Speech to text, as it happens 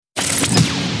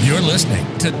You're listening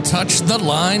to Touch the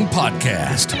Line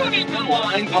Podcast. Touch the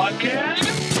Line Podcast.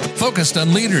 Focused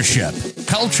on leadership,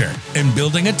 culture, and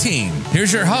building a team.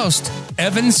 Here's your host,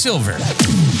 Evan Silver.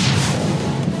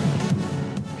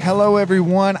 Hello,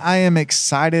 everyone. I am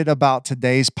excited about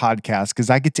today's podcast because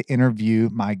I get to interview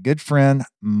my good friend,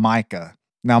 Micah.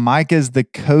 Now, Micah is the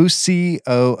co-CEO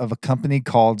of a company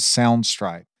called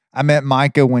Soundstripe. I met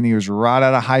Micah when he was right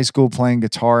out of high school playing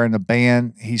guitar in a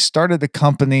band. He started the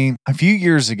company a few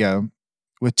years ago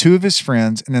with two of his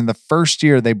friends, and in the first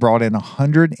year, they brought in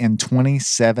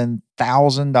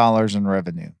 $127,000 in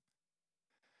revenue.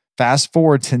 Fast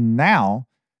forward to now,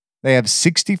 they have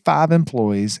 65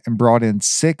 employees and brought in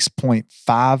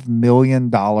 $6.5 million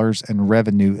in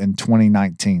revenue in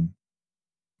 2019.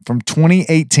 From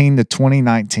 2018 to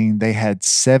 2019, they had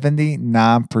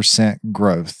 79%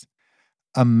 growth.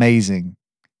 Amazing.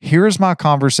 Here's my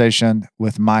conversation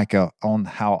with Micah on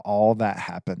how all that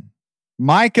happened.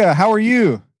 Micah, how are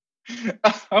you?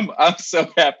 I'm so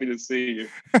happy to see you.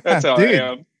 That's how Dude,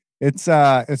 I am.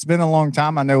 It's been a long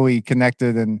time. I know we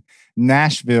connected in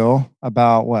Nashville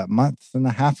about month and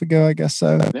a half ago, I guess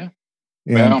so. Yeah.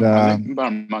 And I think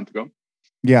about a month ago.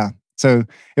 yeah. So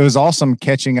it was awesome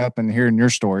catching up and hearing your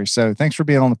story. So thanks for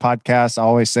being on the podcast. I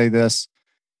always say this,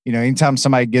 anytime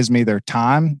somebody gives me their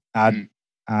time,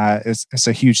 it's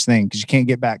a huge thing because you can't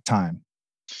get back time.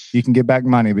 You can get back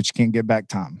money, but you can't get back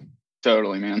time.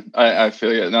 Totally, man. I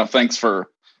feel you. No, thanks for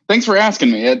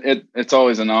asking me. It's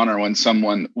always an honor when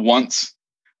someone wants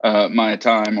my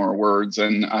time or words,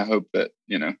 and I hope that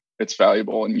it's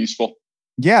valuable and useful.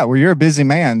 Yeah, well, you're a busy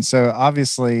man, so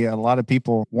obviously a lot of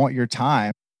people want your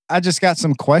time. I just got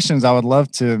some questions I would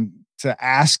love to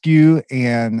ask you,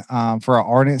 and for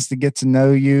our audience to get to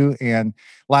know you. And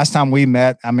last time we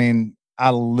met, I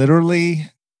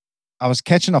was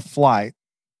catching a flight.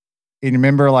 And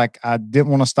remember, I didn't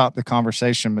want to stop the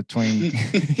conversation between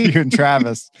you and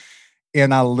Travis.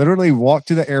 And I literally walked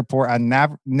to the airport. I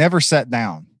never sat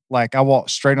down. I walked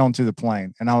straight onto the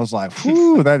plane. And I was like,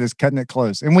 whew, that is cutting it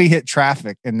close. And we hit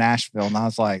traffic in Nashville. And I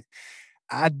was like,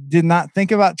 I did not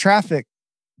think about traffic.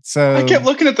 So I kept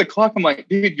looking at the clock. I'm like,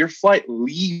 dude, your flight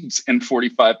leaves in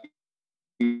 45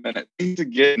 minutes. I need to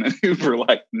get in an Uber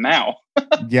now.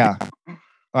 Yeah.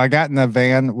 I got in a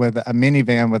minivan with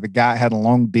a guy that had a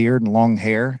long beard and long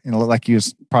hair, and it looked like he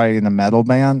was probably in a metal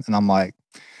band. And I'm like,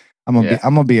 I'm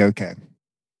gonna be okay.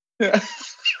 Yeah.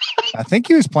 I think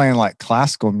he was playing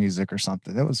classical music or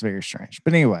something. It was very strange.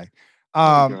 But anyway,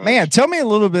 man, tell me a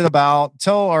little bit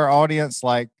tell our audience,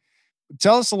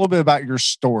 tell us a little bit about your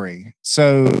story.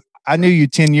 So I knew you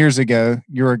 10 years ago.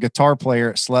 You were a guitar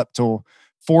player that slept till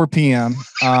 4 p.m.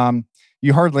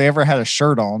 You hardly ever had a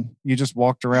shirt on. You just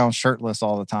walked around shirtless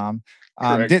all the time.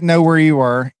 Didn't know where you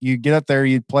were. You get up there,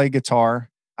 you'd play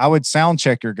guitar. I would sound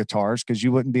check your guitars because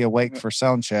you wouldn't be awake for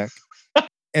sound check.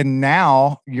 And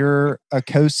now you're a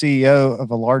co-CEO of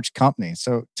a large company.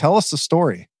 So tell us the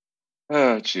story.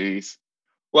 Oh, geez.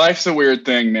 Life's a weird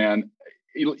thing, man.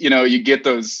 You get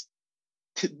those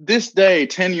this day,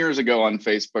 10 years ago on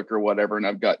Facebook or whatever, and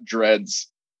I've got dreads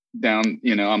down,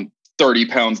 I'm 30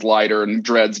 pounds lighter and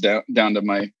dreads down to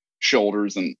my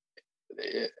shoulders. And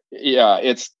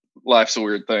life's a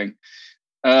weird thing.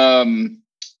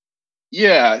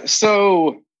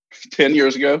 So 10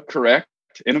 years ago, correct,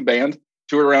 in a band,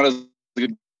 toured around as a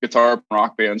guitar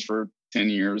rock bands for 10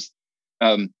 years.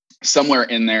 Somewhere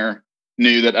in there,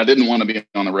 knew that I didn't want to be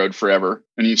on the road forever.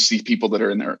 And you see people that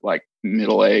are in their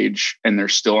middle age and they're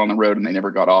still on the road and they never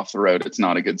got off the road. It's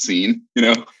not a good scene,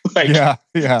 Yeah.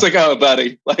 It's oh,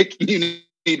 buddy, you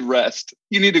need rest.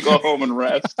 You need to go home and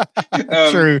rest.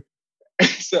 True.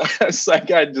 So it's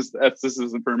this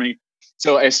isn't for me.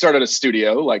 So I started a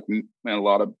studio like a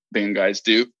lot of band guys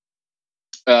do.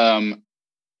 In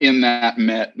that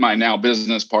met my now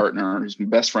business partner, who's my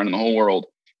best friend in the whole world.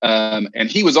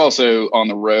 And he was also on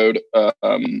the road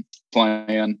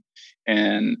playing,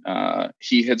 and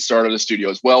he had started a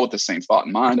studio as well with the same thought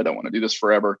in mind. I don't want to do this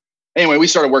forever. Anyway, we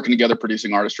started working together,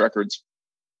 producing artist records.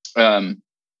 There's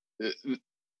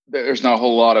not a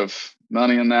whole lot of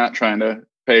money in that, trying to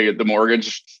pay the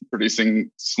mortgage,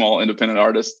 producing small independent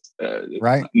artists.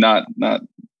 Right. Not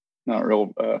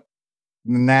real. The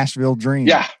Nashville dream.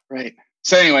 Yeah. Right.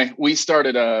 So anyway, we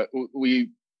started,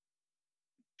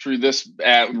 through this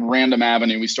random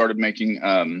avenue, we started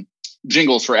making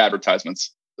jingles for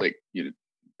advertisements, big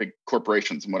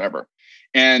corporations and whatever.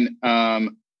 And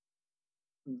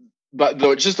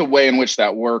but just the way in which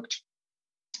that worked,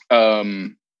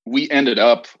 we ended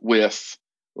up with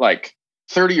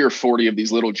 30 or 40 of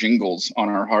these little jingles on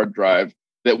our hard drive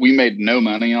that we made no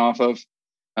money off of.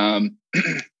 And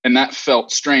that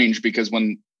felt strange because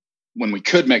when when we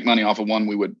could make money off of one,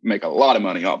 we would make a lot of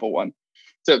money off of one.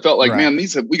 So it felt like, man,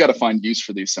 we got to find use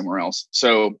for these somewhere else.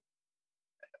 So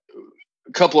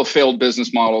a couple of failed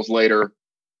business models later,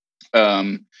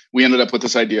 we ended up with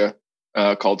this idea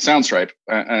called Soundstripe.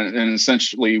 And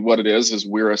essentially what it is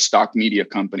we're a stock media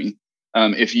company.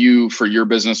 If you, for your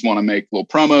business, want to make little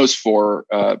promos for,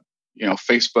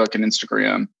 Facebook and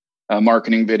Instagram,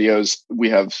 marketing videos, we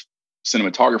have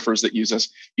cinematographers that use us.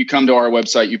 You come to our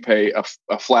website, you pay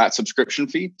a flat subscription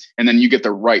fee, and then you get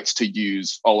the rights to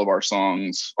use all of our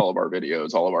songs, all of our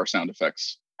videos, all of our sound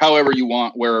effects, however you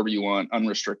want, wherever you want,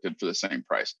 unrestricted for the same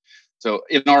price. So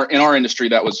in our industry,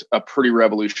 that was a pretty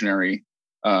revolutionary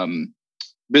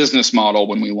business model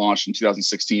when we launched in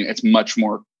 2016. It's much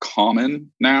more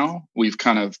common now. We've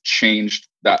kind of changed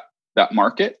that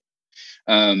market.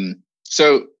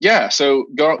 So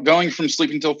going from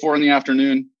sleeping till 4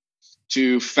 p.m.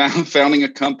 to founding a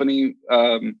company,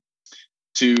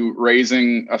 to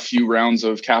raising a few rounds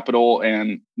of capital,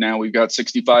 and now we've got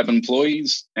 65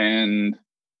 employees, and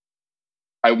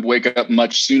I wake up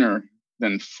much sooner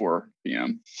than 4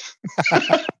 p.m.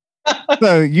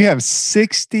 So you have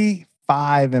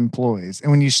 65 employees,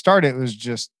 and when you started, it was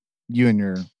just you and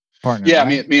your partner. Yeah,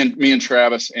 right? me and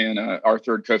Travis, and our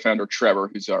third co-founder Trevor,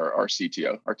 who's our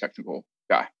CTO, our technical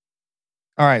guy.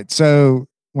 All right, so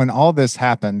when all this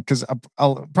happened, because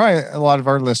probably a lot of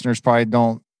our listeners probably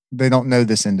don't know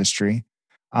this industry.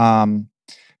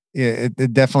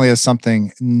 It definitely is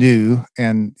something new,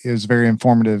 and it was very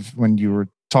informative when you were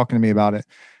talking to me about it.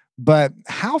 But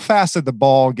how fast did the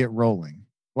ball get rolling?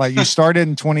 Like you started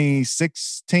in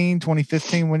 2016,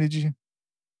 2015. When did you?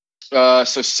 So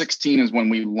 16 is when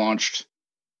we launched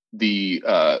the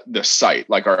site,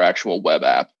 like our actual web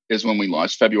app is when we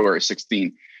launched, February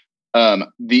 16.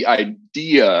 The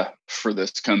idea for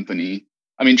this company,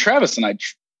 I mean, Travis and I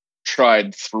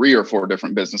tried 3 or 4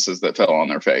 different businesses that fell on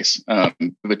their face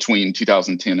between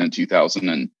 2010 and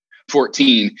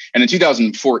 2014. And in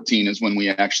 2014 is when we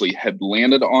actually had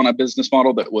landed on a business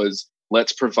model that was,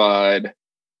 let's provide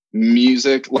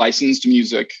licensed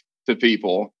music to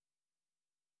people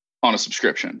on a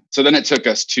subscription. So then it took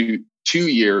us 2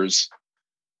 years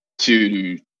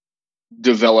to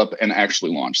develop and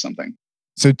actually launch something.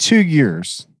 So 2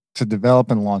 years to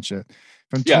develop and launch it.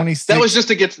 From 26. That was just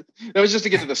to get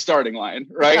to the starting line,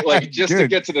 right? Like just to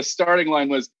get to the starting line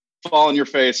was fall on your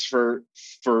face for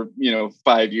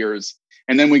 5 years.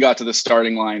 And then we got to the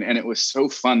starting line, and it was so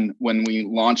fun when we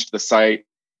launched the site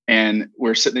and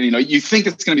we're sitting, you think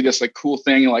it's going to be this like cool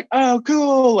thing. You're like, oh,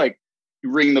 cool. Like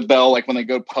you ring the bell, like when they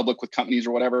go public with companies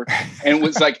or whatever. And it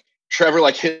was like, Trevor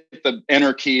like hit the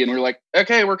enter key and we're like,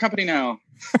 okay, we're a company now.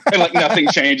 And like nothing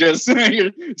changes.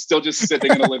 You're still just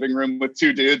sitting in a living room with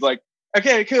 2 dudes like,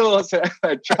 okay, cool. So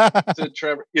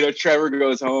Trevor, Trevor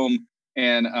goes home,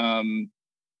 and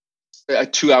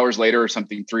 2 hours later or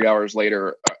something, 3 hours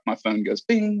later, my phone goes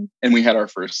bing, and we had our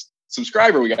first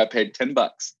subscriber. We got paid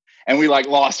 $10, and we like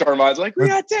lost our minds. Like we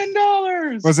got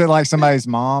 $10. Was it like somebody's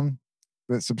mom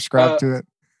that subscribed to it?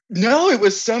 No, it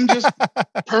was some just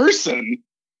person.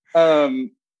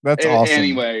 That's awesome.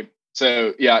 Anyway,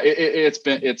 so yeah,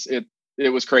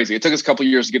 it was crazy. It took us a couple of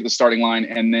years to get to the starting line.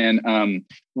 And then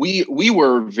we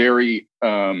were very,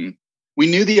 we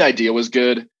knew the idea was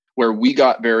good. Where we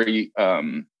got very,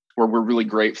 where we're really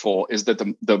grateful is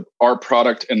that our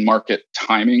product and market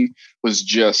timing was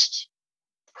just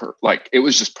it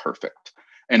was just perfect.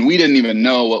 And we didn't even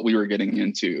know what we were getting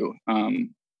into.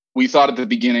 We thought at the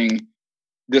beginning,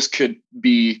 this could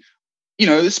be,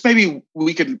 this maybe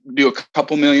we could do a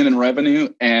couple million in revenue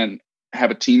and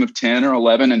have a team of 10 or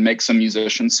 11 and make some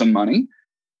musicians some money.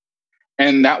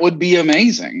 And that would be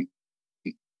amazing.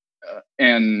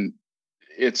 And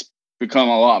it's become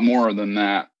a lot more than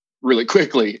that really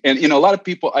quickly. And, a lot of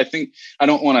people, I think, I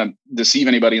don't want to deceive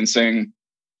anybody in saying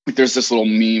there's this little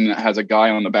meme that has a guy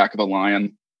on the back of a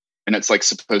lion, and it's like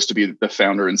supposed to be the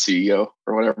founder and CEO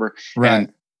or whatever. Right.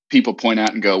 And people point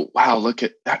out and go, wow, look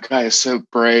at that guy is so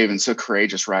brave and so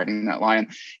courageous riding that lion.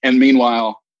 And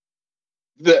meanwhile,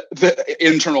 the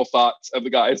internal thoughts of the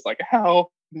guy is like, how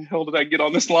the hell did I get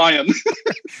on this lion?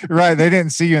 Right. They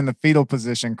didn't see you in the fetal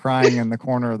position crying in the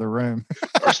corner of the room.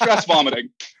 Or stress vomiting.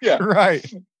 Yeah. Right.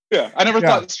 Yeah. I never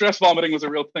thought stress vomiting was a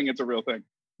real thing. It's a real thing.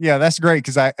 Yeah, that's great,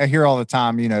 because I hear all the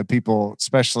time, people,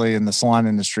 especially in the salon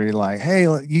industry, like, hey,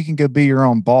 you can go be your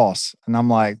own boss. And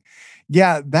I'm like,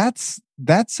 yeah, that's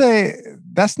not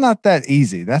that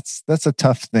easy. That's a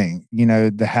tough thing,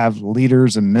 to have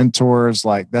leaders and mentors.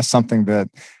 Like that's something that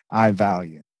I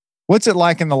value. What's it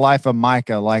like in the life of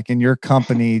Micah? Like in your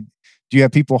company, do you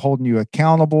have people holding you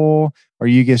accountable, or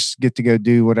you just get to go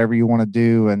do whatever you want to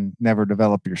do and never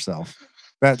develop yourself?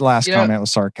 That last comment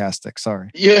was sarcastic.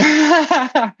 Sorry.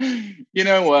 Yeah. You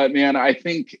know what, man? I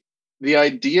think the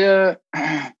idea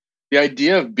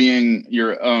of being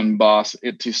your own boss,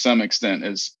 to some extent,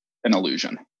 is an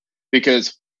illusion,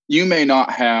 because you may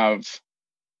not have.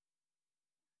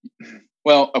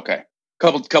 Well, okay,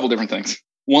 couple different things.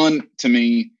 One, to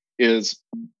me, is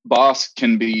boss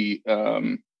can be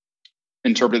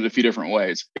interpreted a few different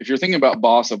ways. If you're thinking about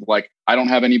boss of like, I don't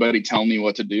have anybody telling me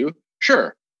what to do,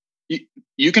 sure.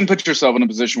 You can put yourself in a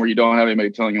position where you don't have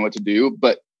anybody telling you what to do,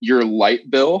 but your light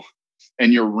bill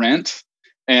and your rent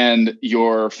and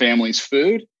your family's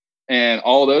food and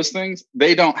all those things,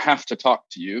 they don't have to talk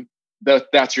to you.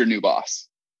 That's your new boss.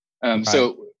 Right.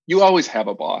 So you always have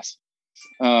a boss.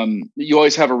 You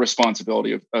always have a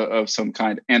responsibility of some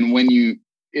kind. And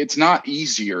it's not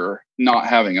easier not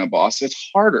having a boss. It's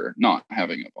harder not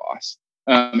having a boss.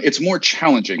 It's more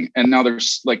challenging. And now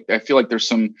I feel like there's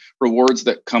some rewards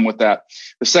that come with that.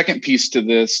 The second piece to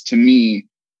this, to me,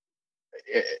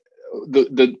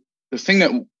 the thing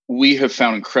that we have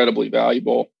found incredibly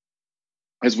valuable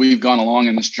as we've gone along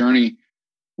in this journey,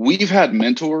 we've had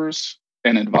mentors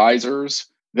and advisors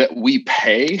that we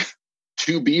pay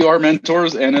to be our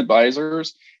mentors and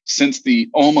advisors since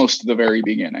almost the very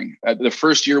beginning. The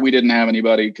first year we didn't have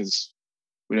anybody because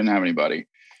we didn't have anybody.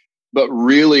 But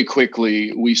really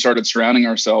quickly, we started surrounding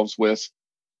ourselves with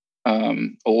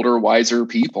older, wiser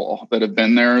people that have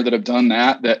been there, that have done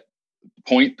that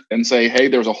point and say, hey,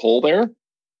 there's a hole there.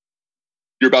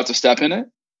 You're about to step in it.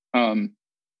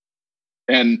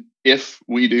 And if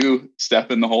we do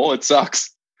step in the hole, it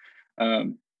sucks.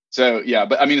 So, yeah,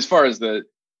 but I mean, as far as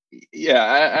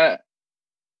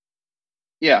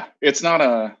it's not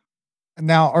a.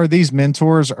 Now, are these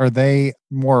mentors, are they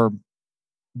more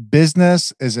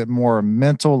business? Is it more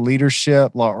mental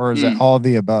leadership, or is it all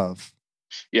the above?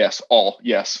 Yes, all.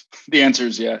 Yes. The answer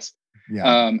is yes.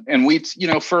 Yeah. And we,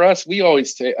 for us, we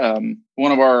always say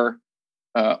one of our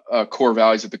core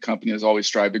values of the company is always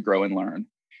strive to grow and learn.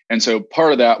 And so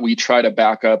part of that, we try to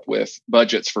back up with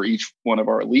budgets for each one of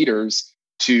our leaders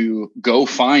to go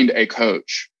find a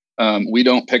coach. We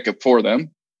don't pick it for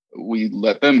them. We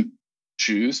let them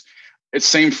choose. It's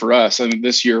same for us. I mean,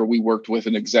 this year we worked with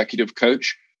an executive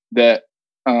coach that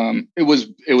it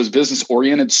was business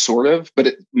oriented, sort of, but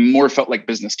it more felt like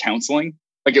business counseling.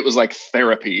 Like it was like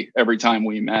therapy every time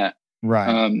we met.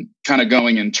 Right. Kind of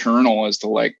going internal as to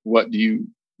like, what do you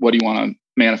want to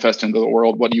manifest into the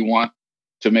world? What do you want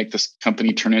to make this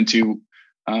company turn into?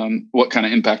 What kind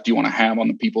of impact do you want to have on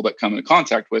the people that come into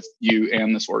contact with you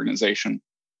and this organization?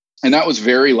 And that was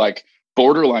very like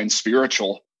borderline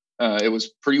spiritual. It was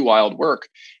pretty wild work.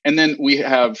 And then we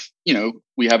have a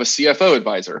CFO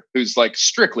advisor who's like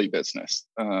strictly business,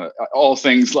 all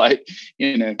things like,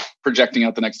 projecting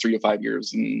out the next 3 to 5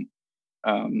 years and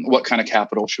what kind of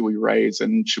capital should we raise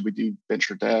and should we do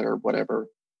venture debt or whatever.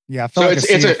 Yeah. I feel like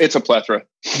it's a plethora.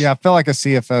 Yeah. I feel like a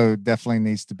CFO definitely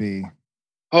needs to be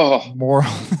more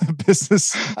on the business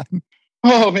side.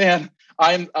 Oh man.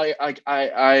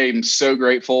 I'm so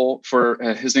grateful for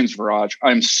his name's Viraj.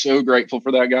 I'm so grateful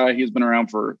for that guy. He's been around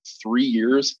for 3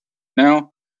 years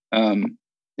now.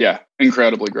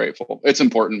 Incredibly grateful. It's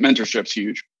important. Mentorship's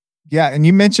huge. Yeah. And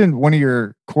you mentioned one of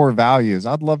your core values.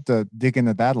 I'd love to dig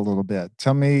into that a little bit.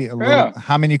 Tell me a little,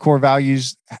 how many core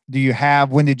values do you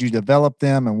have? When did you develop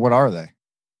them and what are they?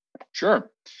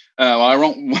 Sure. Well, I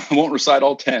won't recite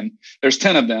all 10. There's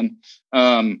 10 of them.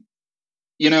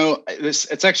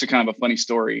 It's actually kind of a funny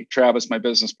story. Travis, my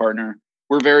business partner,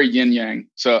 we're very yin yang.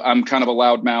 So I'm kind of a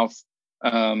loudmouth.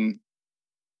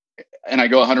 And I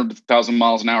go 100,000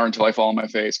 miles an hour until I fall on my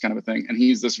face, kind of a thing. And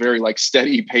he's this very like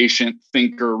steady, patient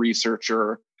thinker,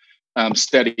 researcher,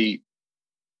 steady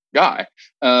guy.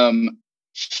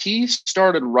 He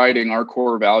started writing our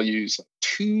core values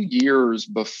 2 years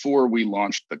before we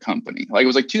launched the company. Like it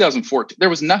was like 2014. There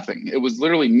was nothing. It was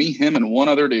literally me, him, and one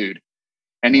other dude.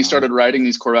 And he started writing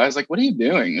these core values. I was like, what are you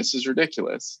doing? This is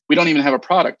ridiculous. We don't even have a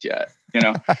product yet.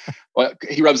 Well,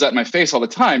 he rubs that in my face all the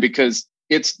time because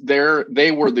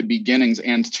they were the beginnings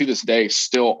and to this day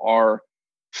still are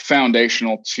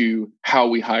foundational to how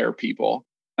we hire people.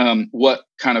 What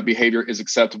kind of behavior is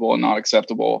acceptable and not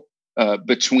acceptable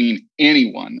between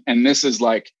anyone. And this is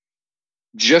like,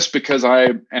 just because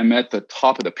I am at the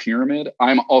top of the pyramid,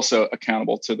 I'm also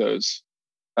accountable to those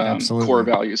core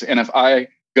values. And if I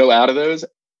go out of those,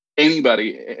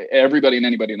 everybody and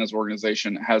anybody in this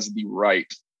organization has the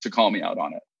right to call me out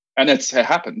on it. And it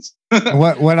happens.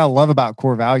 What I love about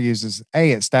core values is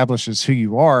A, it establishes who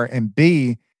you are, and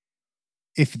B,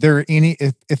 if there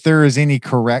is any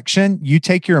correction, you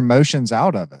take your emotions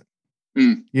out of it.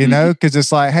 Because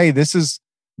it's like, hey, this is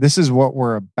this is what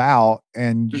we're about,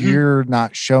 and you're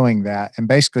not showing that. And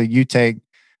basically you take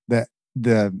the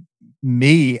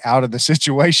me out of the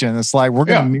situation. It's like, we're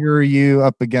going to mirror you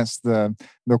up against the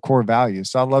core values.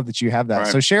 So I love that you have that. Right.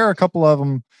 So share a couple of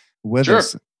them with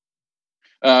us.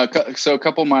 So a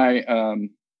couple of my,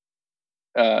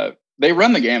 they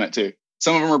run the gamut too.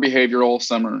 Some of them are behavioral,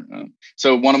 some are,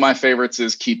 so one of my favorites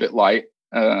is keep it light.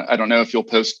 I don't know if you'll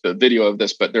post the video of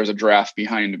this, but there's a giraffe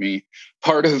behind me.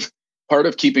 Part of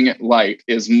keeping it light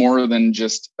is more than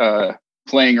just,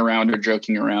 playing around or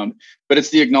joking around, but it's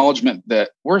the acknowledgement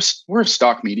that we're a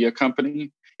stock media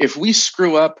company. If we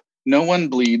screw up, no one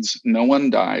bleeds, no one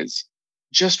dies.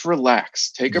 Just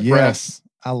relax, take a breath.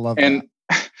 I love and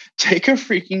that. Take a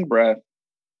freaking breath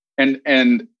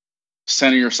and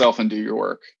center yourself and do your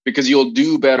work, because you'll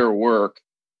do better work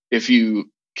if you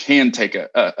can take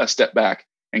a step back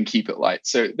and keep it light.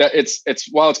 So that it's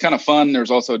while it's kind of fun,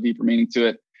 there's also a deeper meaning to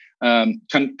it.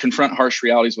 Confront harsh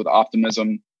realities with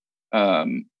optimism.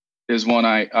 Is one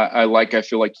I like. I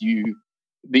feel like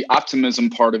the optimism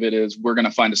part of it is we're going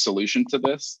to find a solution to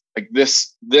this. Like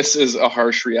this is a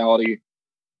harsh reality.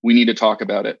 We need to talk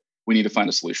about it. We need to find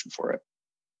a solution for it.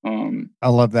 I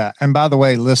love that. And by the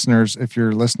way, listeners, if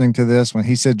you're listening to this, when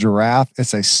he said giraffe,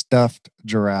 it's a stuffed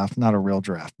giraffe, not a real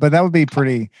giraffe. But that would be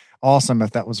pretty awesome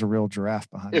if that was a real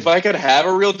giraffe behind If I could have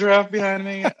a real giraffe behind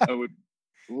me, I would.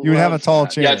 You would have a tall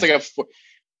chair. Yeah,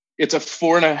 it's a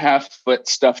 4.5 foot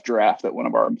stuffed giraffe that one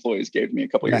of our employees gave me a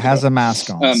couple years ago. It has a mask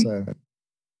on. So.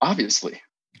 Obviously,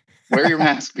 wear your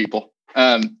mask, people.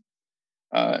 Yeah,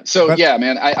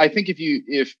 man, I think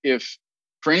if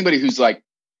for anybody who's like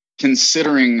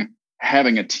considering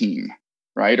having a team,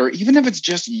 right? Or even if it's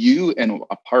just you and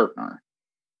a partner,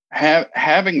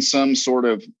 having some sort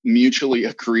of mutually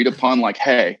agreed upon, like,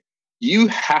 hey, you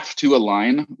have to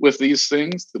align with these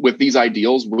things, with these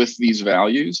ideals, with these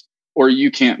values, or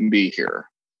you can't be here,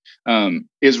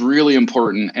 is really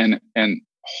important and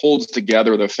holds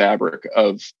together the fabric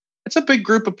of, it's a big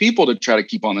group of people to try to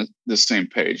keep on the same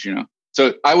page, you know?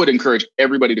 So I would encourage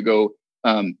everybody to go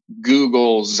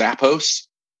Google Zappos.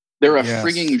 They're a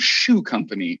frigging shoe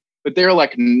company, but they're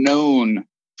like known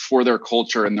for their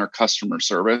culture and their customer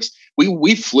service.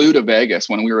 We flew to Vegas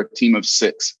when we were a team of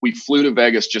 6. We flew to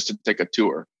Vegas just to take a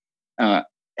tour. And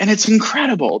it's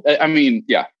incredible. I mean,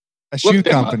 yeah. A shoe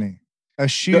company. A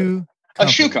shoe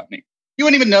company. You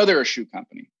wouldn't even know they're a shoe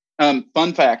company.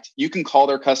 Fun fact, you can call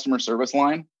their customer service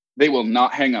line. They will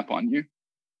not hang up on you.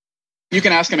 You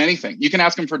can ask them anything. You can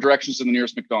ask them for directions to the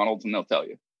nearest McDonald's and they'll tell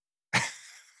you.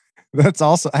 That's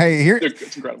awesome. Hey,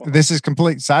 it's incredible. This is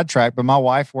complete sidetrack, but my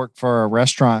wife worked for a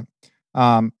restaurant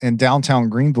in downtown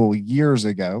Greenville years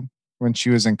ago when she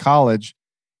was in college.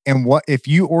 And if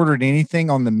you ordered anything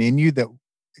on the menu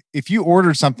if you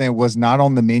ordered something that was not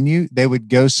on the menu, they would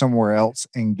go somewhere else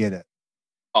and get it.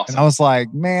 Awesome. And I was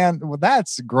like, man, well,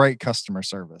 that's great customer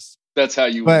service. That's how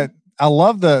you But win. I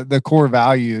love the core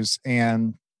values,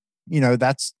 and you know,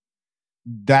 I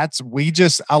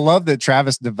love that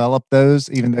Travis developed those,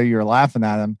 even though you're laughing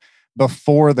at him,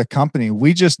 before the company.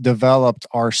 We just developed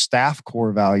our staff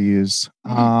core values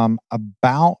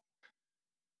about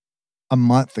a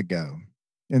month ago.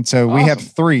 And so we have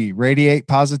 3: radiate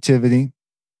positivity,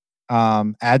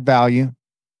 add value,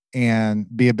 and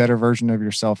be a better version of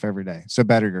yourself every day. So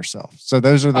better yourself. So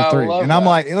those are the 3. And I'm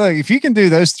like, look, if you can do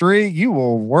those 3, you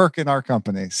will work in our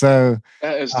company. So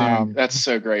that's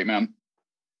so great, man.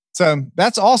 So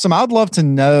that's awesome. I'd love to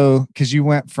know, because you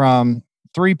went from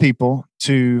 3 people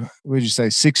to, what did you say,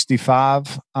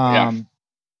 65?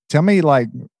 Tell me, like,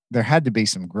 there had to be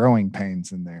some growing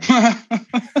pains in there.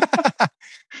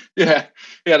 Yeah,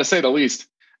 to say the least.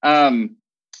 So,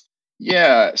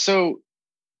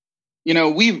 you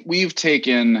know, we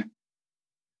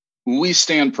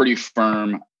stand pretty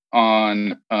firm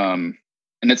on, and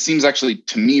it seems actually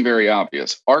to me very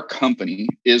obvious, our company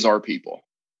is our people.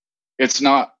 It's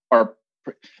not our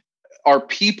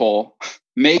people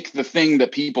make the thing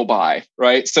that people buy,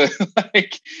 right? So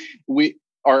like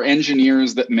our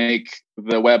engineers that make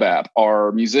the web app,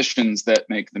 our musicians that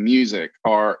make the music,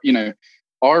 our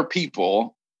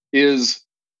people is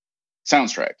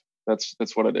Soundstripe.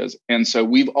 That's what it is. And so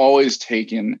we've always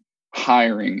taken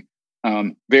hiring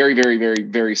very, very, very,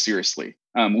 very seriously.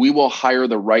 We will hire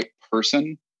the right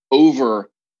person over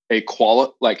a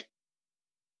like,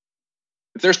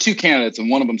 if there's 2 candidates and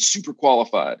one of them super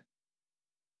qualified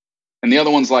and the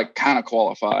other one's like kind of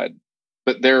qualified,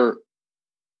 but they're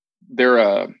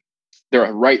a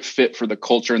right fit for the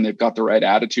culture and they've got the right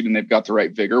attitude and they've got the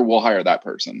right vigor, we'll hire that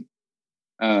person.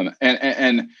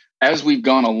 And as we've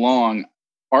gone along,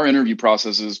 our interview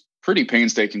process is pretty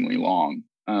painstakingly long.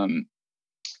 And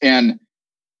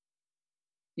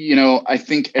I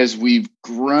think as we've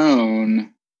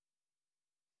grown,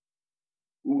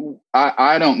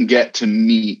 I don't get to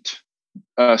meet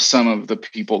some of the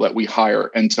people that we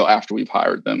hire until after we've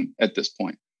hired them at this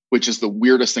point, which is the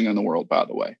weirdest thing in the world, by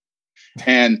the way.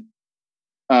 And,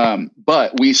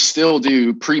 but we still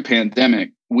do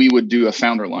pre-pandemic, we would do a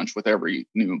founder lunch with every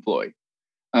new employee.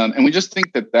 And we just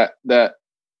think that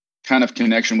kind of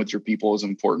connection with your people is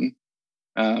important.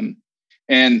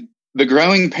 And the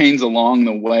growing pains along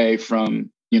the way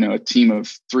from, a team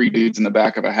of 3 dudes in the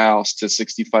back of a house to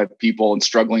 65 people and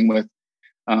struggling with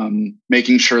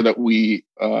making sure that we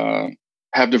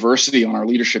have diversity on our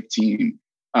leadership team,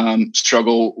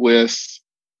 struggle with,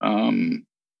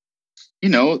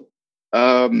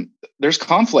 there's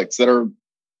conflicts that are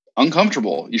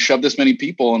uncomfortable. You shove this many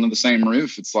people under the same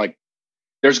roof. It's like,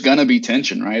 there's going to be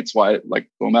tension, right? It's why, like,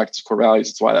 going back to core values,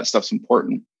 it's why that stuff's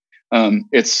important.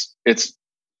 It's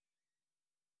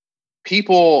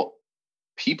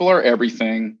people are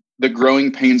everything. The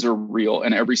growing pains are real.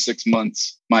 And every 6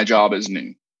 months, my job is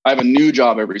new. I have a new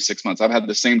job every 6 months. I've had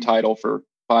the same title for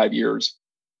 5 years,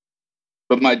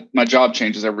 but my job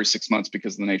changes every 6 months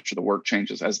because the nature of the work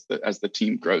changes as the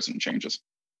team grows and changes.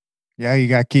 Yeah, you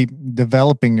got to keep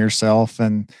developing yourself.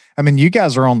 And I mean, you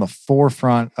guys are on the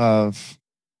forefront of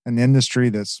an industry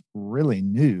that's really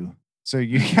new. So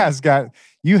you have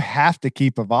to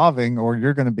keep evolving or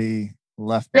you're going to be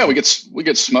left behind. Yeah, we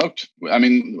get smoked. I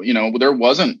mean, there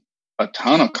wasn't a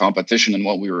ton of competition in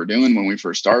what we were doing when we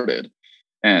first started,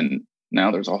 and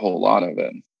now there's a whole lot of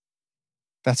it.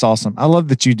 That's awesome. I love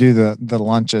that you do the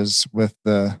lunches with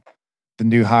the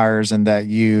new hires and that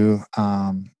you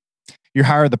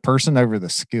hire the person over the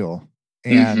skill.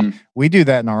 And we do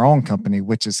that in our own company,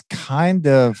 which is kind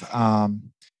of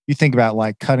you think about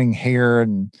like cutting hair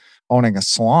and owning a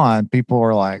salon, people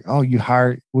are like, oh,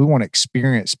 we want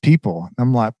experienced people.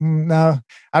 I'm like, no,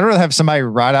 I'd rather have somebody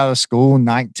right out of school,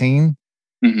 19,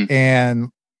 and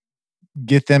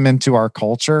get them into our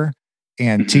culture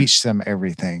and teach them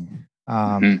everything.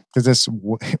 Because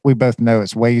we both know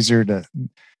it's way easier to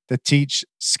teach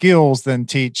skills than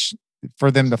teach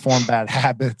for them to form bad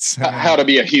habits. How to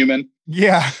be a human.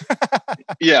 Yeah.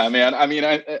 Yeah, man. I mean,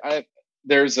 I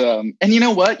there's and you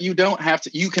know what? You don't have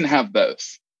to. You can have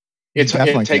both.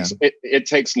 It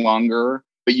takes longer,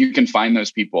 but you can find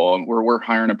those people. We're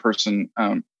hiring a person.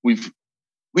 We've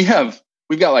got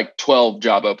like 12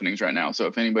 job openings right now. So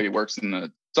if anybody works in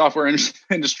the software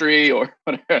industry or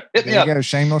whatever, hit me up. There you go.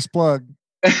 Shameless plug.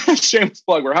 Shameless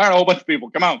plug. We're hiring a whole bunch of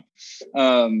people. Come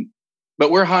on.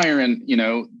 But we're hiring,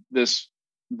 this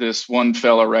one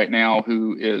fella right now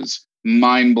who is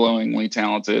mind-blowingly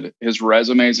talented. His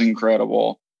resume is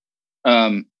incredible.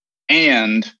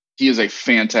 And he is a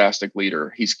fantastic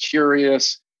leader. He's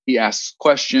curious. He asks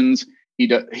questions. He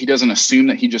doesn't assume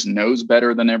that he just knows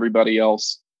better than everybody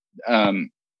else. I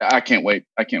can't wait.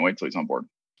 Till he's on board.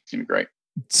 It's gonna be great.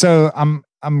 So I'm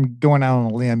going out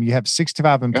on a limb. You have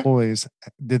 65 employees.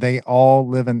 Do they all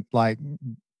live in like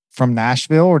from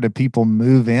Nashville, or do people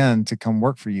move in to come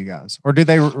work for you guys? Or do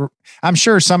they? I'm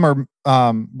sure some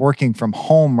are working from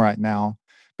home right now,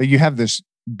 but you have this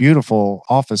beautiful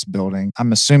office building.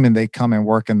 I'm assuming they come and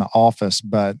work in the office,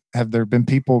 but have there been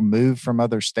people move from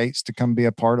other states to come be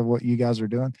a part of what you guys are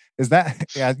doing? Is that,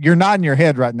 yeah, you're nodding your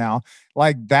head right now.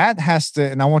 Like that has to,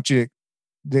 and I want you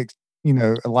to,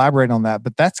 elaborate on that,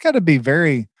 but that's got to be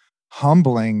very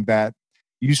humbling that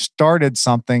you started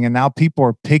something and now people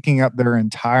are picking up their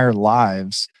entire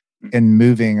lives and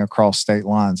moving across state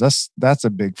lines. That's a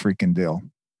big freaking deal.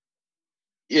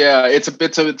 Yeah, it's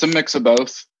a mix of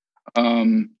both.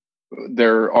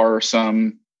 There are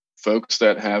some folks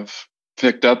that have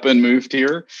picked up and moved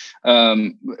here.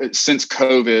 Since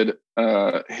COVID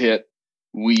hit,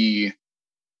 we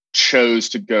chose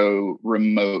to go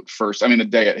remote first. I mean, the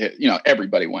day it hit,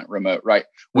 everybody went remote, right?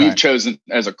 We've chosen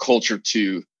as a culture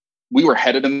we were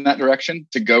headed in that direction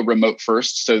to go remote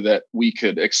first so that we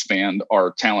could expand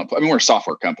our talent. I mean, we're a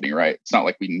software company, right? It's not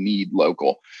like we need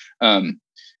local. Yeah,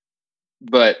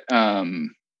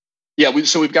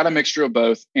 we've got a mixture of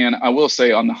both. And I will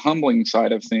say on the humbling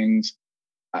side of things,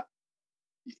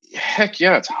 heck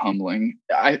yeah, it's humbling.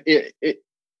 It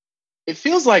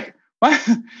feels like my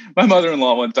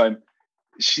mother-in-law one time,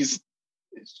 she's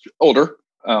older.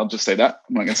 I'll just say that.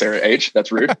 I'm not going to say her age.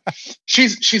 That's rude.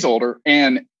 She's older.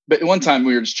 But one time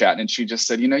we were just chatting and she just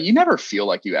said, you never feel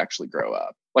like you actually grow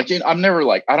up. Like, I'm never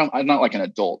like, I'm not like an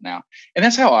adult now. And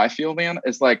that's how I feel, man.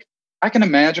 It's like, I can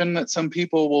imagine that some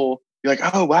people will be like,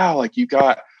 oh, wow, like you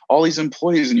got all these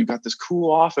employees and you've got this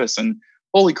cool office and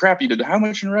holy crap, you did how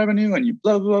much in revenue and you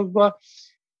blah, blah, blah.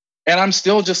 And I'm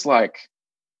still just like,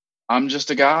 I'm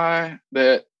just a guy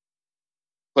that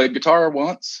played guitar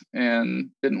once and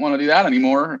didn't want to do that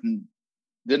anymore, and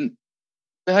didn't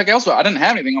the heck else. I didn't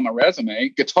have anything on my resume.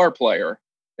 Guitar player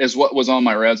is what was on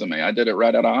my resume. I did it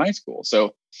right out of high school.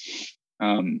 So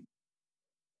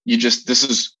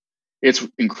it's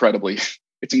incredibly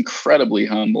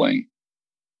humbling.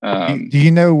 Do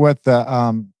you know what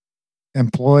the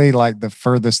employee, like the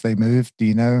furthest they moved? Do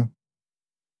you know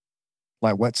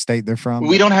like what state they're from?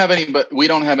 We don't have any.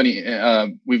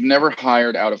 We've never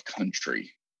hired out of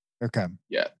country. Okay.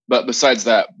 Yeah. But besides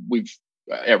that, we've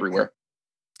everywhere.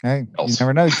 Hey, you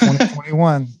never know.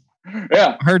 2021.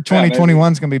 Yeah. I heard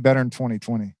 2021 is going to be better than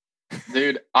 2020.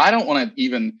 Dude, I don't want to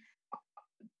even.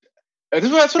 That's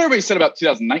what everybody said about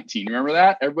 2019. Remember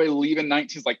that? Everybody leaving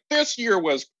 19 is like, this year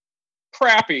was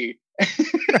crappy.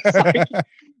 Like,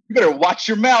 you better watch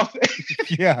your mouth.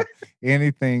 Yeah.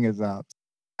 Anything is up.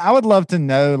 I would love to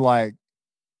know, like,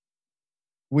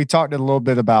 we talked a little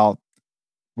bit about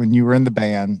when you were in the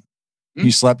band,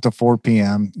 you slept till 4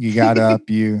 p.m. You got up,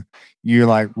 you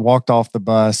like walked off the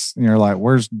bus and you're like,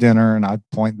 where's dinner? And I'd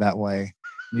point that way.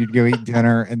 You'd go eat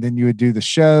dinner and then you would do the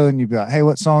show and you'd be like, hey,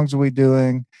 what songs are we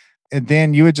doing? And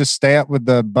then you would just stay up with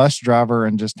the bus driver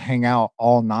and just hang out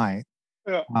all night.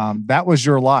 Yeah. That was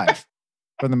your life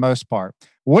for the most part.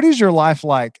 What is your life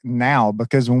like now?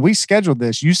 Because when we scheduled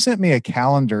this, you sent me a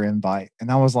calendar invite and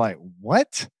I was like,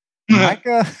 what?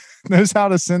 Micah knows how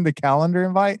to send a calendar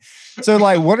invite. So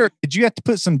like, did you have to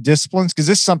put some disciplines? Because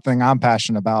this is something I'm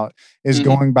passionate about is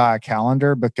going by a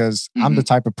calendar, because I'm the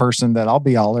type of person that I'll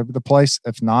be all over the place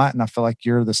if not. And I feel like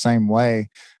you're the same way.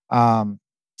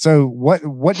 So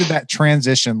what did that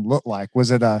transition look like?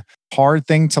 Was it a hard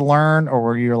thing to learn, or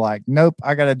were you like, nope,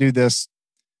 I got to do this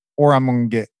or I'm going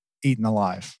to get eaten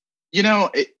alive? You know,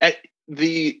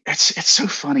 it's so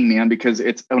funny, man, because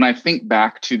it's when I think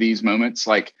back to these moments,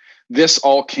 like this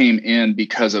all came in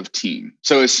because of team.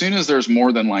 So as soon as there's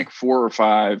more than like 4 or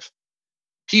 5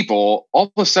 people,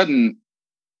 all of a sudden,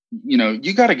 you know,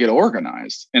 you got to get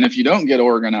organized. And if you don't get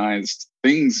organized,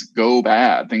 things go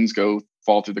bad. Things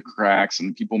fall through the cracks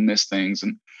and people miss things.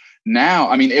 And now,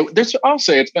 I mean, I'll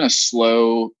say it's been a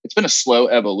slow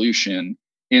evolution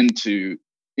into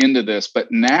this.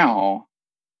 But now,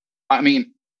 I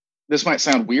mean, this might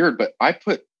sound weird, but I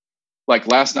put, like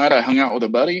last night I hung out with a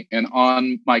buddy and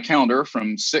on my calendar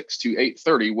from 6 to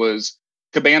 8:30 was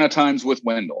Cabana Times with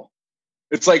Wendell.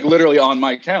 It's like literally on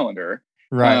my calendar.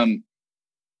 Right. And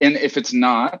if it's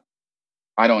not,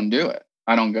 I don't do it.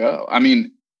 I don't go. I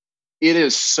mean, it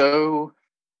is so,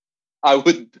 I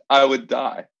would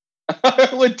die. I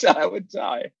would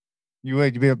die.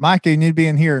 You'd be like, Micah, you need to be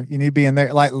in here. You need to be in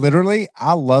there. Like literally,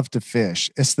 I love to fish.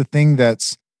 It's the thing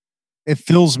it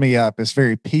fills me up. It's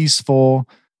very peaceful.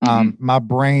 My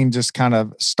brain just kind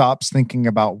of stops thinking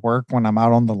about work when I'm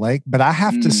out on the lake, but I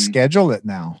have to schedule it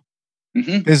now.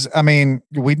 Because I mean,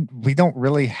 we don't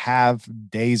really have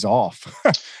days off.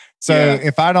 So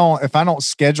if I don't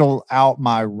schedule out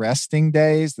my resting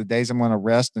days, the days I'm going to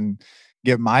rest and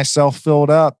get myself filled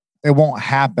up, it won't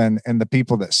happen. And the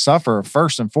people that suffer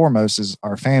first and foremost is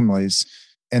our families,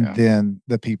 and then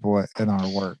the people in our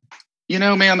work. You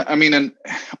know, man, I mean, and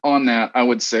on that, I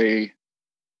would say,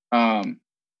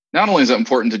 not only is it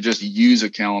important to just use a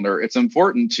calendar, it's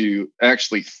important to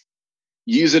actually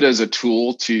use it as a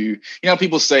tool to, you know,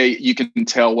 people say you can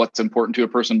tell what's important to a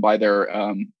person by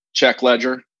their check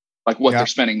ledger, like what they're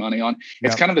spending money on.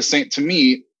 It's kind of the same to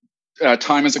me.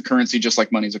 Time is a currency, just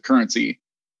like money is a currency.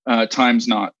 Time's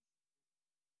not,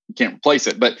 you can't replace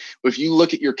it. But if you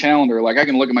look at your calendar, like I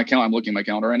can look at my calendar, I'm looking at my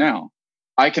calendar right now.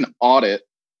 I can audit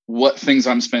what things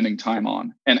I'm spending time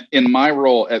on. And in my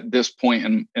role at this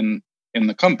point in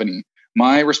the company,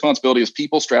 my responsibility is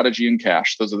people, strategy, and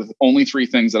cash. Those are the only 3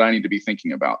 things that I need to be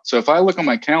thinking about. So if I look on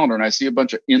my calendar and I see a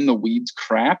bunch of in the weeds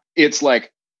crap, it's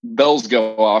like bells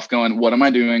go off going, what am I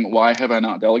doing? Why have I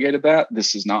not delegated that?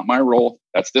 This is not my role.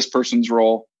 That's this person's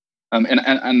role.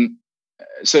 And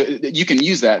so you can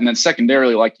use that. And then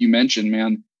secondarily, like you mentioned,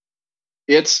 man,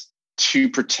 it's to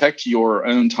protect your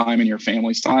own time and your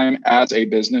family's time as a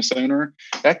business owner.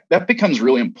 That becomes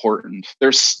really important.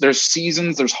 There's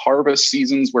seasons, there's harvest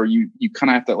seasons where you kind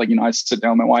of have to, like, you know, I sit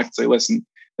down with my wife and say, listen,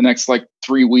 the next like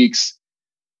 3 weeks,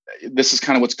 this is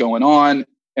kind of what's going on.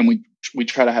 And we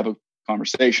try to have a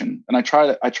conversation, and I try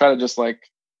to just like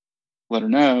let her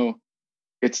know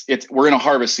we're in a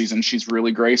harvest season. She's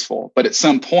really graceful, but at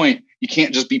some point you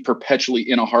can't just be perpetually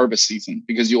in a harvest season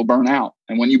because you'll burn out.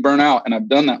 And when you burn out, and I've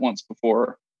done that once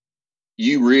before,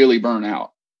 you really burn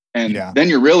out, and then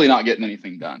you're really not getting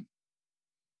anything done.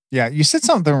 Yeah. You said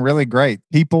something really great: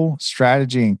 people,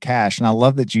 strategy, and cash. And I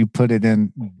love that you put it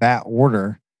in that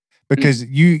order, because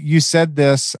you said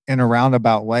this in a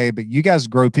roundabout way, but you guys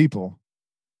grow people.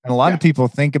 And a lot of people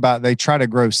they try to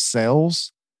grow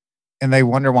sales and they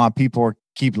wonder why people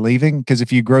keep leaving. Because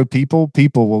if you grow people,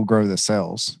 people will grow the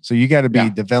sales. So you got to be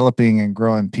developing and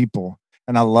growing people.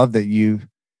 And I love that you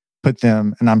put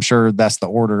them, and I'm sure that's the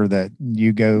order that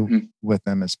you go with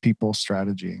them, as people,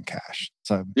 strategy, and cash.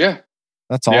 So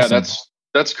that's awesome. Yeah,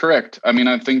 that's correct. I mean,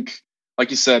 I think,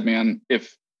 like you said, man,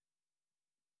 if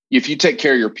you take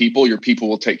care of your people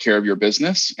will take care of your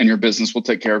business, and your business will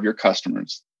take care of your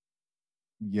customers.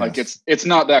 Yes. Like it's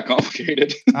not that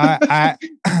complicated. I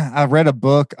read a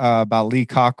book by Lee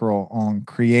Cockrell on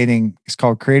it's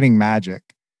called Creating Magic.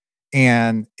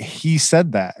 And he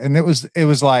said that, and it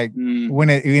was like when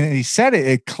he said it,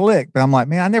 it clicked. But I'm like,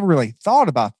 man, I never really thought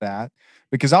about that,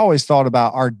 because I always thought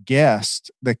about our guests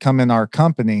that come in our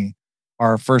company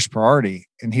are our first priority.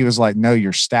 And he was like, no,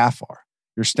 your staff are.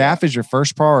 Your staff is your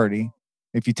first priority.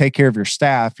 If you take care of your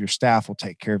staff will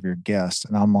take care of your guests.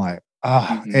 And I'm like,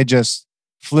 it just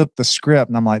flipped the script.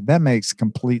 And I'm like, that makes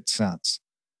complete sense.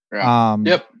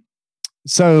 Yeah.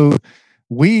 So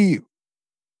we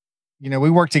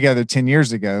worked together 10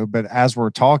 years ago, but as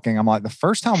we're talking, I'm like, the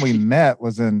first time we met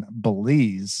was in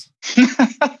Belize.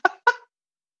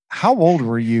 How old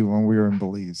were you when we were in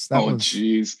Belize?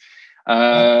 Geez.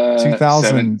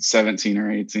 2017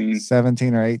 or 18.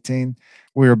 17 or 18.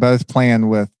 We were both playing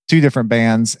with two different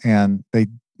bands, and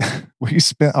we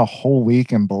spent a whole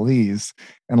week in Belize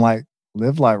and like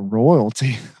lived like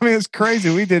royalty. I mean, it's crazy.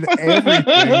 We did everything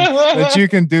that you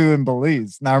can do in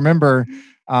Belize. Now, remember,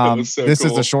 this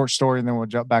is a short story, and then we'll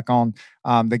jump back on.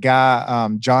 The guy,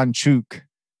 John Chuk,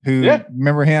 who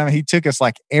remember him? He took us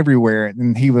like everywhere,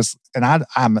 and he was, and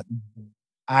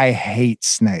I hate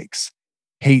snakes.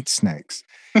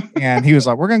 And he was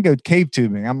like, we're going to go cave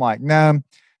tubing. I'm like, no,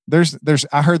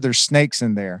 I heard there's snakes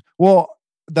in there. Well,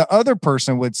 the other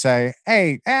person would say,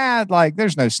 hey, like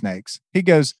there's no snakes. He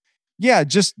goes, yeah,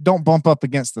 just don't bump up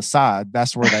against the side.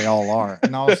 That's where they all are.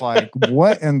 And I was like,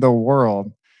 what in the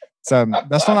world? So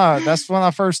that's when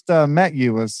I first met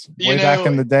you, was way back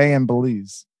in the day in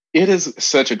Belize. It is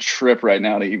such a trip right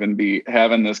now to even be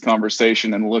having this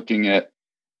conversation and looking at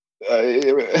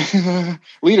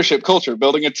leadership, culture,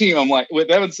 building a team. I'm like, with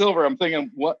Evan Silver, I'm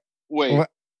thinking, what? Wait. Well,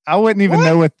 I wouldn't even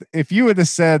know if you would have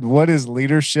said, what is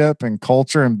leadership and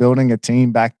culture and building a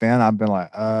team back then, I've been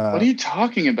like, what are you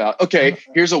talking about? Okay,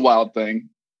 here's a wild thing.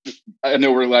 I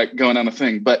know we're like going on a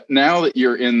thing, but now that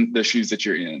you're in the shoes that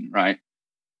you're in, right?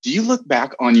 Do you look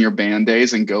back on your band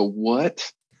days and go,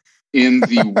 what in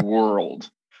the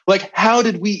world? Like, how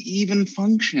did we even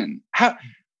function? How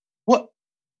do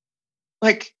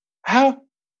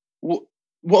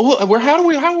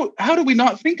we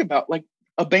not think about like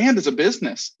a band as a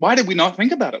business? Why did we not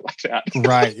think about it like that?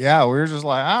 Right. Yeah. We were just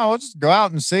like, we'll just go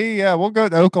out and see. Yeah. We'll go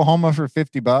to Oklahoma for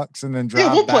 $50 and then drive.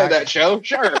 Yeah, we'll back. play that show.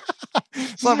 Sure.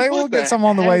 So maybe we'll get some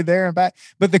on the way there and back.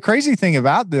 But the crazy thing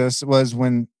about this was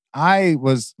when I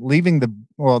was leaving the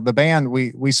band,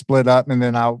 we split up, and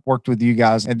then I worked with you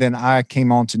guys, and then I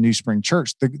came on to New Spring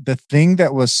Church. The thing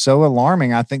that was so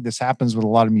alarming, I think this happens with a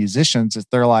lot of musicians, is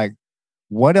they're like,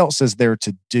 what else is there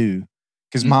to do?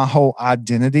 Because my whole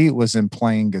identity was in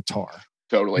playing guitar.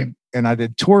 Totally. And I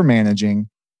did tour managing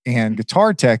and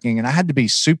guitar teching, and I had to be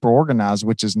super organized,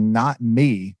 which is not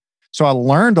me. So I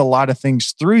learned a lot of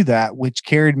things through that, which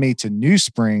carried me to New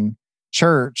Spring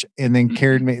Church, and then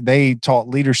they taught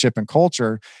leadership and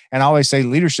culture. And I always say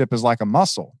leadership is like a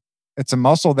muscle. It's a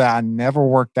muscle that I never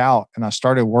worked out, and I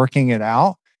started working it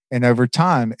out. And over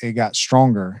time it got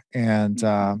stronger. And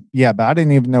but I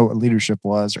didn't even know what leadership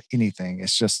was or anything.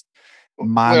 It's just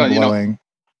mind blowing.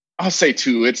 I'll say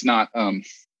too, it's not,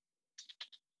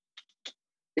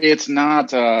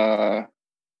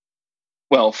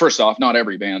 well, first off, not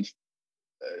every band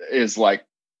is like,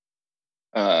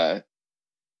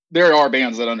 there are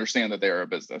bands that understand that they are a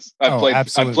business. I've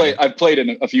played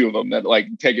in a few of them that like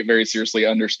take it very seriously,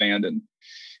 understand. And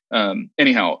so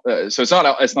it's not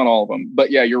all of them,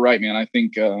 but yeah, you're right, man. I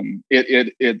think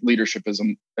leadership is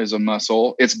a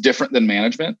muscle. It's different than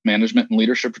management. Management and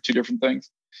leadership are two different things.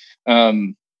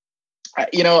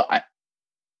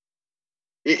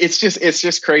 It's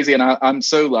just crazy. And I'm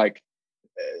so like,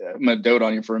 I'm gonna dote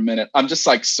on you for a minute. I'm just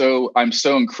like, I'm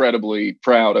so incredibly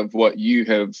proud of what you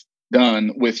have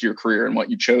done with your career and what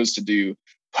you chose to do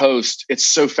post. It's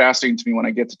so fascinating to me when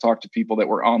I get to talk to people that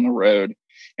were on the road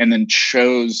and then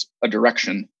chose a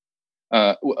direction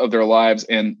of their lives,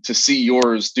 and to see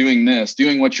yours doing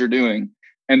what you're doing,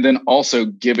 and then also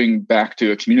giving back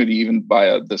to a community, even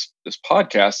via this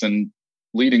podcast, and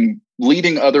leading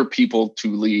other people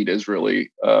to lead is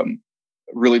really,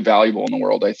 really valuable in the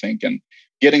world, I think. And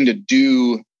getting to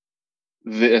do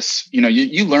this,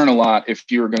 you learn a lot if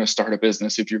you're going to start a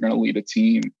business, if you're going to lead a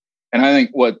team. And I think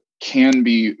what can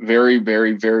be very,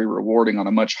 very, very rewarding on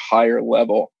a much higher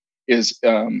level is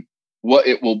what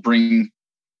it will bring,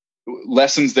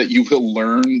 lessons that you will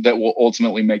learn that will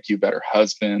ultimately make you a better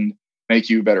husband, make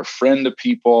you a better friend to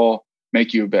people,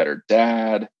 make you a better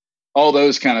dad, all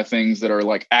those kind of things that are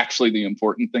like actually the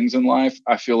important things in life.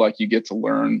 I feel like you get to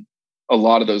learn a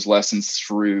lot of those lessons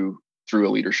through a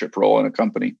leadership role in a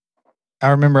company. I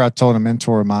remember I told a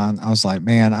mentor of mine, I was like,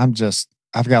 man, I've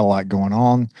got a lot going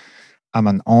on. I'm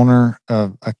an owner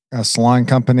of a salon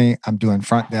company. I'm doing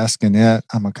front desk in it.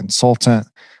 I'm a consultant.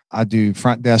 I do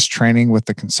front desk training with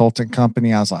the consultant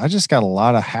company. I was like, I just got a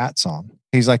lot of hats on.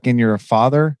 He's like, and you're a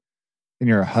father and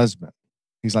you're a husband.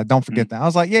 He's like, don't forget that. I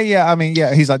was like, yeah. I mean,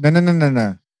 yeah. He's like,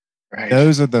 no. Right.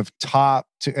 Those are the top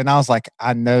two. And I was like,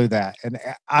 I know that. And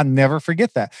I never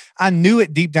forget that. I knew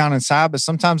it deep down inside, but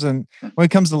sometimes when it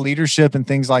comes to leadership and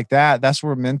things like that, that's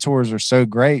where mentors are so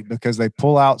great, because they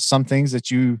pull out some things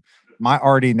that you might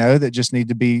already know that just need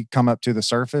to come up to the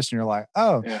surface. And you're like,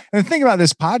 oh, yeah. And the thing about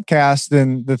this podcast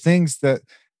and the things that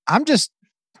I'm just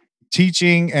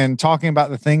teaching and talking about,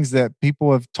 the things that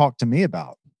people have talked to me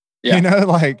about. Yeah.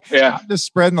 I'm just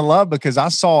spreading the love, because I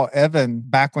saw Evan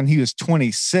back when he was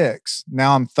 26.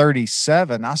 Now I'm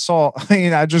 37. I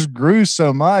just grew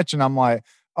so much, and I'm like,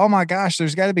 oh my gosh,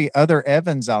 there's got to be other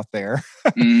Evans out there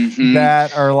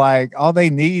that are like, all they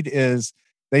need is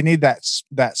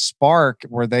that spark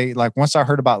where they like, once I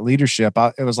heard about leadership,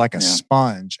 it was like a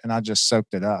sponge, and I just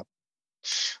soaked it up.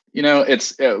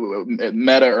 It's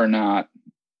meta or not,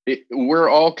 we're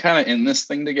all kind of in this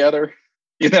thing together.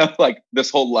 Like this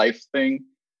whole life thing,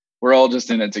 we're all just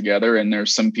in it together. And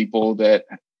there's some people that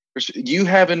you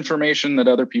have information that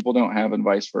other people don't have, and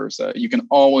vice versa. You can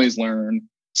always learn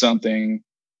something.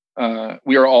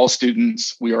 We are all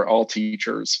students. We are all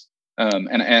teachers.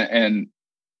 And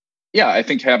yeah, I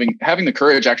think having the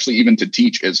courage actually even to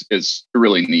teach is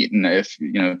really neat. And if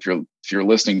you're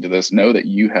listening to this, know that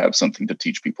you have something to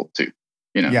teach people too.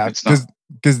 It's not,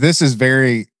 because this is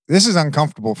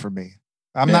uncomfortable for me.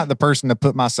 I'm not the person to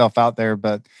put myself out there,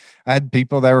 but I had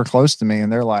people that were close to me,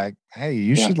 and they're like, hey,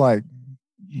 you should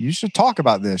talk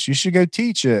about this. You should go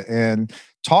teach it and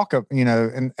talk,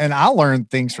 and I learned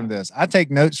things from this. I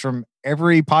take notes from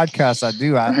every podcast I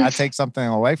do. I take something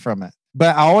away from it.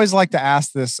 But I always like to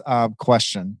ask this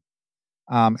question,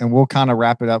 and we'll kind of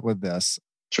wrap it up with this.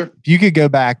 Sure. If you could go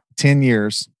back 10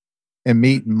 years and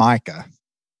meet Micah,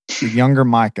 the younger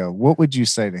Micah, what would you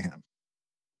say to him?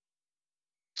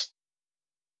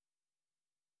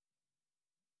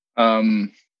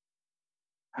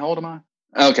 How old am I?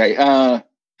 Okay. How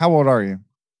old are you?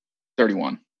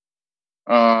 31.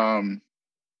 I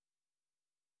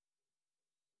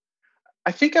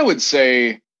think I would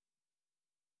say,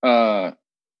 follow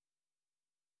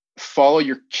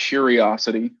your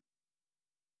curiosity.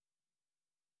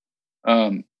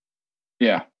 Follow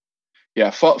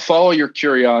your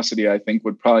curiosity, I think,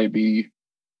 would probably be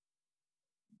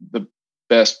the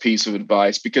best piece of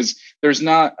advice, because there's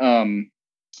not,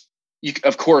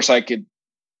 of course I could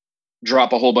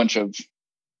drop a whole bunch of,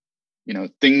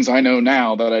 things I know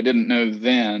now that I didn't know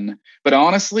then, but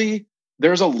honestly,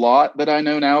 there's a lot that I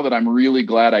know now that I'm really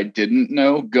glad I didn't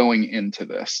know going into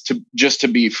this, to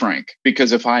be frank,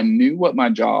 because if I knew what my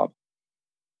job,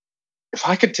 if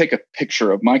I could take a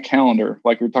picture of my calendar,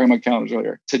 like we were talking about calendars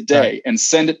earlier, today, and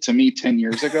send it to me 10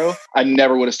 years ago, I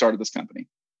never would have started this company.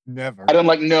 Never. I'm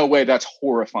like, no way, that's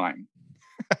horrifying.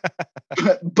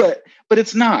 but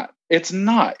it's not. It's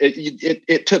not.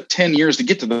 It took 10 years to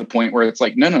get to the point where it's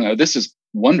like, no, this is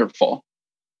wonderful.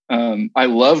 I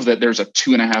love that there's a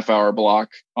 2.5 hour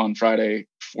block on Friday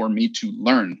for me to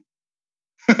learn.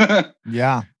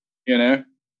 Yeah.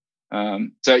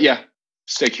 So yeah,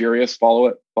 stay curious,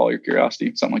 follow your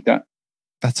curiosity, something like that.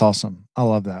 That's awesome. I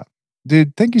love that.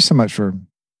 Dude, thank you so much for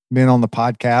being on the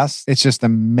podcast. It's just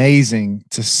amazing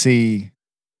to see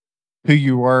who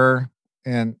you were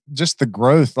and just the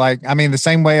growth. The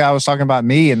same way I was talking about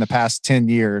me in the past 10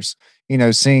 years,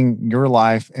 seeing your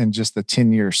life in just the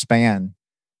 10-year span.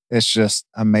 It's just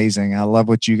amazing. I love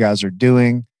what you guys are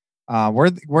doing.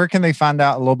 Where can they find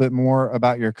out a little bit more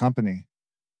about your company?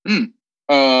 Just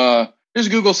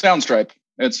Google Soundstripe.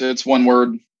 It's one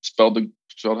word spelled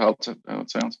how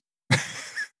it sounds.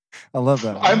 I love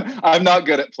that. I'm not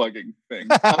good at plugging things.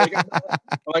 I'm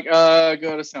like,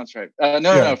 go to Soundstripe.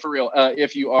 No, for real.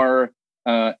 If you are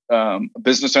a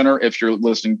business owner, if you're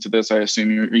listening to this, I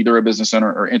assume you're either a business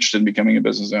owner or interested in becoming a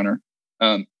business owner.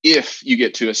 If you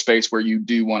get to a space where you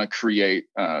do want to create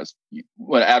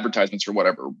what advertisements or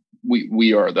whatever,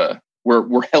 we are the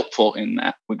we're helpful in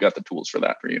that. We've got the tools for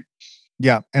that for you.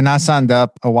 Yeah. And I signed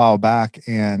up a while back,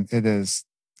 and it's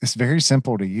very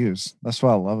simple to use. That's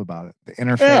what I love about it. The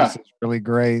interface is really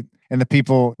great. And the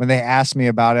people, when they ask me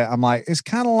about it, I'm like, it's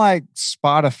kind of like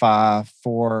Spotify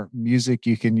for music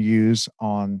you can use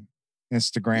on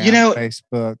Instagram,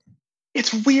 Facebook.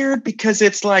 It's weird because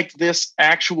it's like this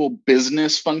actual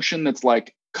business function that's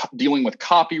like dealing with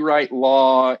copyright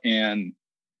law and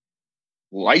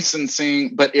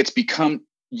licensing, but it's become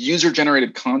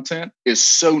user-generated content is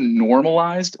so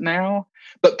normalized now,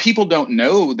 but people don't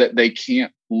know that they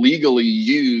can't legally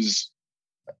use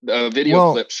a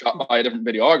video clip shot by a different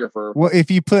videographer. Well,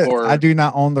 if you put, I do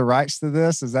not own the rights to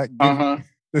this, does that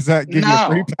give you a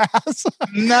free pass?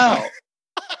 No.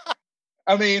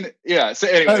 I mean, yeah. So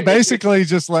anyway, basically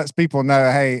just lets people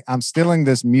know, hey, I'm stealing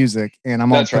this music and I'm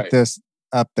going to put this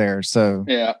up there. So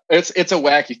yeah, it's a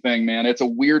wacky thing, man. It's a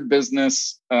weird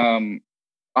business.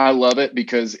 I love it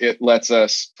because it lets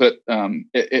us put,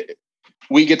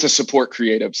 we get to support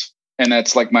creatives, and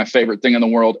that's like my favorite thing in the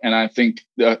world. And I think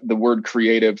the word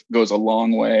creative goes a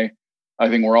long way. I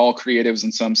think we're all creatives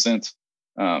in some sense.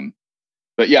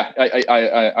 But yeah,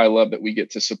 I love that we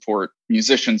get to support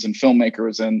musicians and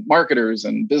filmmakers and marketers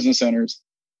and business owners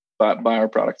by our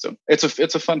product. So it's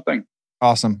a fun thing.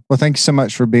 Awesome. Well, thank you so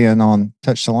much for being on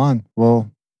Touch the Line.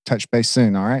 We'll touch base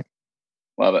soon. All right.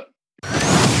 Love it.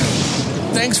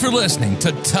 Thanks for listening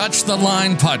to Touch the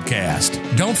Line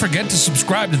podcast. Don't forget to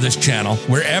subscribe to this channel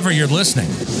wherever you're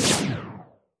listening.